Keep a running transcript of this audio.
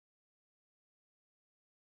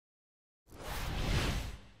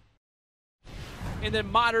in the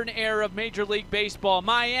modern era of Major League Baseball.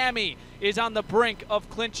 Miami is on the brink of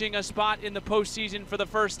clinching a spot in the postseason for the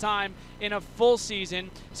first time in a full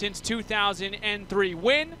season since 2003.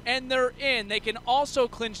 Win, and they're in. They can also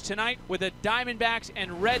clinch tonight with a Diamondbacks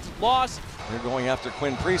and Reds loss. They're going after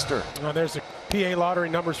Quinn Priester. Well, there's the PA lottery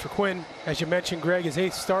numbers for Quinn. As you mentioned, Greg, his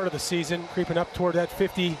 8th start of the season, creeping up toward that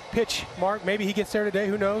 50 pitch mark. Maybe he gets there today,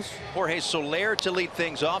 who knows? Jorge Soler to lead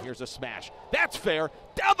things off. Here's a smash. That's fair.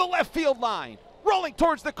 Down the left field line. Rolling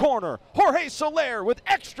towards the corner. Jorge Soler with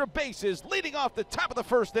extra bases leading off the top of the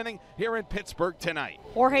first inning here in Pittsburgh tonight.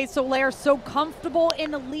 Jorge Soler so comfortable in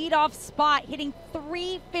the leadoff spot, hitting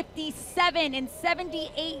 .357 in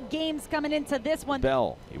 78 games coming into this one.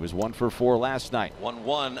 Bell, he was 1 for 4 last night.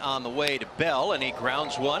 1-1 on the way to Bell, and he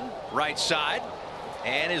grounds one right side.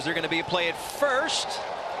 And is there going to be a play at first?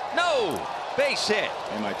 No. Base hit.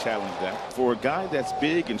 And I challenge that. For a guy that's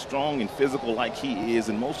big and strong and physical like he is,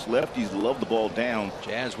 and most lefties love the ball down.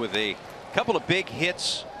 Jazz with a couple of big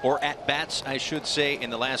hits, or at-bats, I should say, in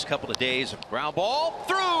the last couple of days. Ground ball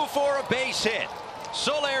through for a base hit.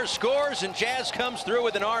 Soler scores, and Jazz comes through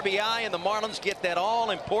with an RBI, and the Marlins get that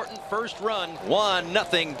all-important first run.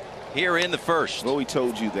 1-0 here in the first. Well, we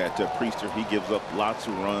told you that Priester, he gives up lots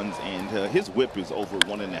of runs, and his whip is over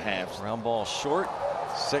 1.5. Ground ball short.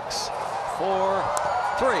 6, 4,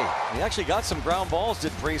 3. He actually got some ground balls,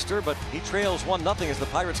 did Priester, but he trails 1-0 as the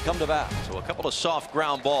Pirates come to bat. So a couple of soft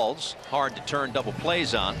ground balls, hard to turn double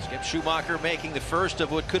plays on. Skip Schumacher making the first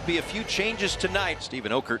of what could be a few changes tonight.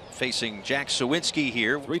 Stephen Okert facing Jack Sawinski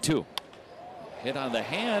here. 3-2. Hit on the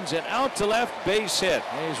hands and out to left, base hit.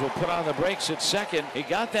 Hayes will put on the brakes at second. He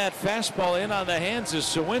got that fastball in on the hands of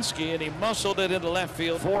Sawinski, and he muscled it into left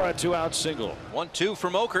field for a 2-out single. 1-2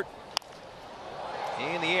 from Okert.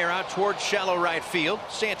 In the air out towards shallow right field.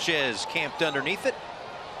 Sanchez camped underneath it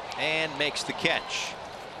and makes the catch.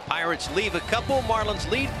 Pirates leave a couple. Marlins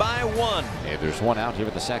lead by 1. Hey, there's 1 out here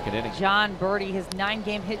in the second inning. John Birdie, his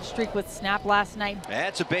 9-game hit streak with snap last night.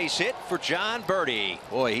 That's a base hit for John Birdie.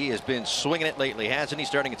 Boy, he has been swinging it lately, hasn't he?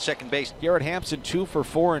 Starting at second base. Garrett Hampson 2 for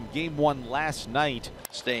 4 in game 1 last night.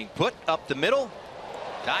 Staying put up the middle.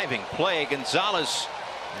 Diving play, Gonzales.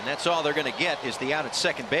 And that's all they're going to get is the out at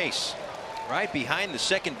second base. Right behind the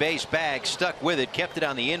second base bag, stuck with it, kept it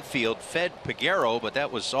on the infield, fed Peguero, but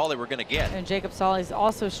that was all they were going to get. And Jacob Solly is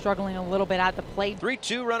also struggling a little bit at the plate.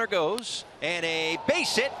 3-2 runner goes, and a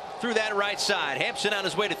base hit through that right side. Hampson on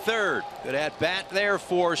his way to third. Good at bat there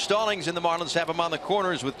for Stallings, and the Marlins have him on the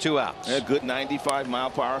corners with 2 outs. A good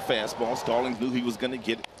 95-mile-per-hour fastball. Stallings knew he was going to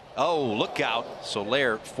get it. Oh, look out.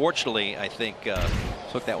 Soler, fortunately, I think,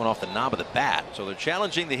 took that one off the knob of the bat. So they're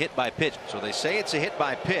challenging the hit by pitch. So they say it's a hit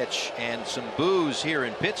by pitch, and some boos here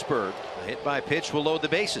in Pittsburgh. The hit by pitch will load the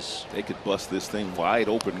bases. They could bust this thing wide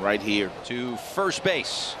open right here. To first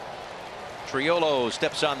base. Triolo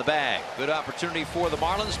steps on the bag. Good opportunity for the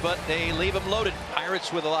Marlins, but they leave him loaded.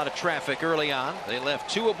 Pirates with a lot of traffic early on. They left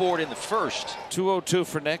 2 aboard in the first. 2-0-2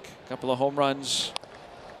 for Nick. A couple of home runs.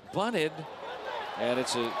 Bunted. And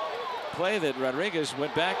it's a play that Rodriguez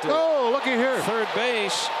went back to looky here. third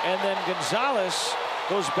base, and then Gonzales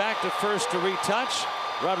goes back to first to retouch.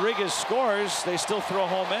 Rodriguez scores. They still throw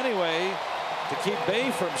home anyway to keep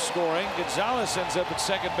Bay from scoring. Gonzales ends up at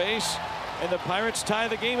second base, and the Pirates tie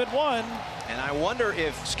the game at 1. And I wonder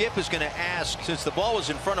if Skip is going to ask, since the ball was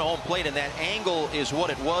in front of home plate and that angle is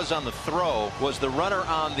what it was on the throw, was the runner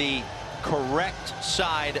on the correct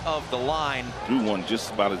side of the line? Threw one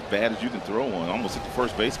just about as bad as you can throw one. Almost hit the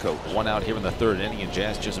first base coach. 1 out here in the third inning, and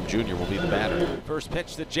Jazz Chisholm Jr. will be the batter. First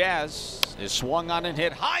pitch to Jazz is swung on and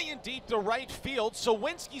hit high and deep to right field.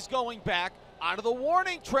 Sawinski's going back onto the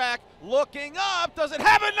warning track, looking up. Does it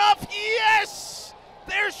have enough? Yes!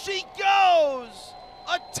 There she goes!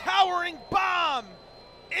 A towering bomb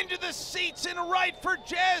into the seats in right for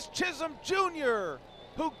Jazz Chisholm Jr.,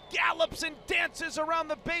 who gallops and dances around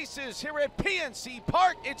the bases here at PNC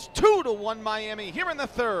Park. It's 2-1 Miami here in the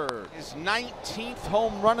third. His 19th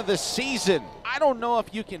home run of the season. I don't know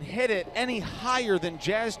if you can hit it any higher than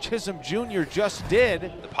Jazz Chisholm Jr. just did.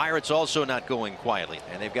 The Pirates also not going quietly,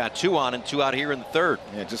 and they've got 2 on and 2 out here in the third.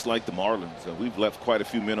 Yeah, just like the Marlins. We've left quite a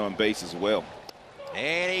few men on base as well.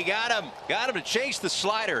 And he got him to chase the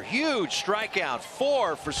slider. Huge strikeout.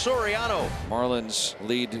 4 for Soriano. Marlins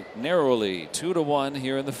lead narrowly 2-1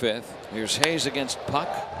 here in the 5th. Here's Hayes against Puck.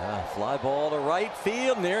 Fly ball to right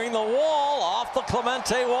field, nearing the wall, off the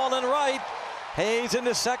Clemente wall and right. Hayes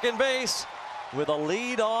into second base with a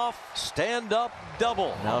lead-off stand-up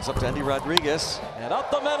double. Now it's up to Andy Rodriguez, and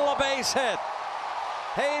up the middle, a base hit.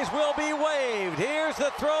 Hayes will be waved. Here's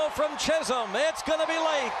the throw from Chisholm. It's going to be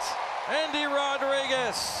late. Andy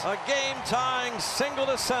Rodriguez, a game-tying single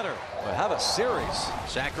to center. We have a series.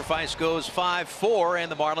 Sacrifice goes 5-4,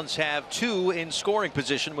 and the Marlins have 2 in scoring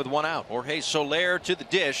position with 1 out. Jorge Soler to the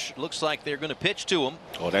dish. Looks like they're going to pitch to him.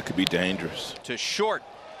 Oh, that could be dangerous. To short.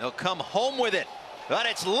 They'll come home with it. But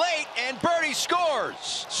it's late, and Birdie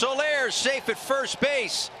scores. Soler's safe at first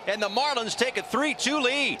base, and the Marlins take a 3-2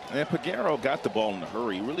 lead. And Peguero got the ball in a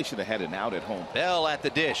hurry. He really should have had an out at home. Bell at the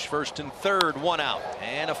dish, first and third, 1 out.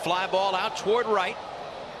 And a fly ball out toward right,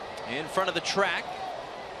 in front of the track.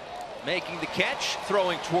 Making the catch,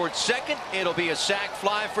 throwing towards second. It'll be a sac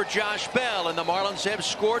fly for Josh Bell, and the Marlins have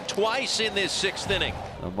scored twice in this 6th inning.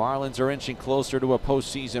 The Marlins are inching closer to a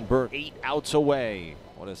postseason berth, 8 outs away.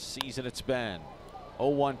 What a season it's been.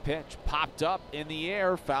 0-1 pitch popped up in the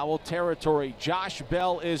air, foul territory. Josh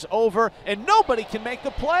Bell is over, and nobody can make the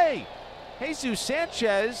play. Jesus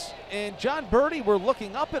Sanchez and John Birdie were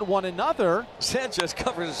looking up at one another. Sanchez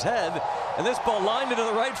covers his head, and this ball lined into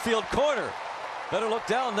the right field corner. Better look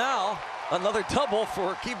down now. Another double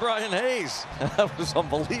for Bryan Hayes. That was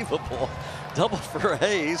unbelievable. Double for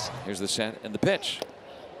Hayes. Here's the set and the pitch.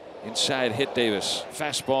 Inside hit Davis.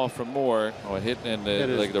 Fastball from Moore. Oh, a hit in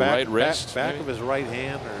the right wrist. Back of his right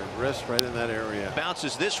hand or wrist, right in that area.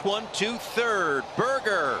 Bounces this one to third.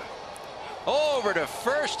 Berger over to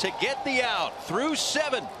first to get the out. Through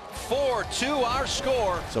 7. 4-2 our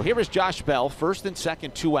score. So here is Josh Bell, first and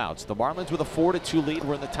second, 2 outs. The Marlins with a 4-2 lead.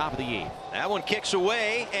 We're in the top of the 8th. That one kicks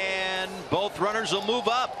away, and both runners will move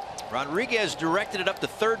up. Rodriguez directed it up the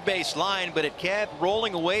third base line, but it kept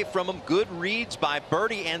rolling away from him. Good reads by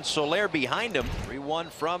Birdie and Soler behind him. 3-1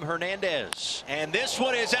 from Hernandez. And this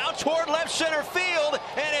one is out toward left center field,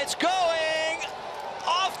 and it's going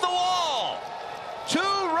off the wall. 2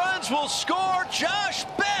 runs will score. Josh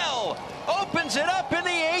Bell opens it up in the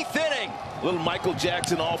 8th inning. Little Michael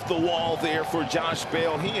Jackson off the wall there for Josh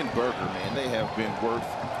Bell. He and Berger, man, they have been worth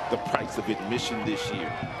the price of admission this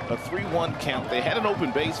year. A 3-1 count. They had an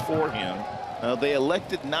open base for him. They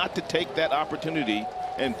elected not to take that opportunity,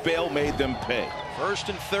 and Bell made them pay. First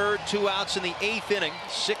and third, 2 outs in the 8th inning.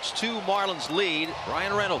 6-2 Marlins lead.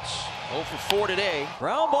 Bryan Reynolds 0 for 4 today.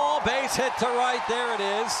 Ground ball, base hit to right. There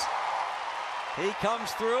it is. He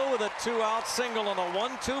comes through with a 2-out single on a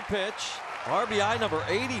 1-2 pitch. RBI number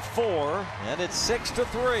 84, and it's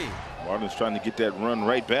 6-3. Marlins trying to get that run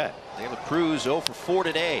right back. De La Cruz 0 for 4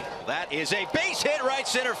 today. That is a base hit right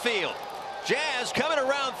center field. Jazz coming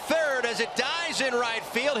around third as it dies in right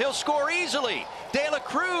field. He'll score easily. De La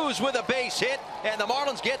Cruz with a base hit, and the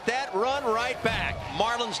Marlins get that run right back.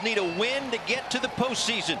 Marlins need a win to get to the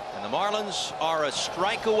postseason, and the Marlins are a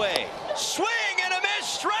strike away. Swing and a miss,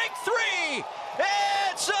 strike 3.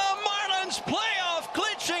 It's a Marlins playoff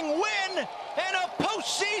clinching win and a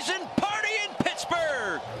postseason party in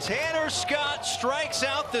Pittsburgh. Tanner Scott strikes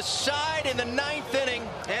out the side in the 9th inning,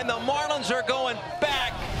 and the Marlins are going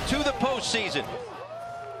back to the postseason.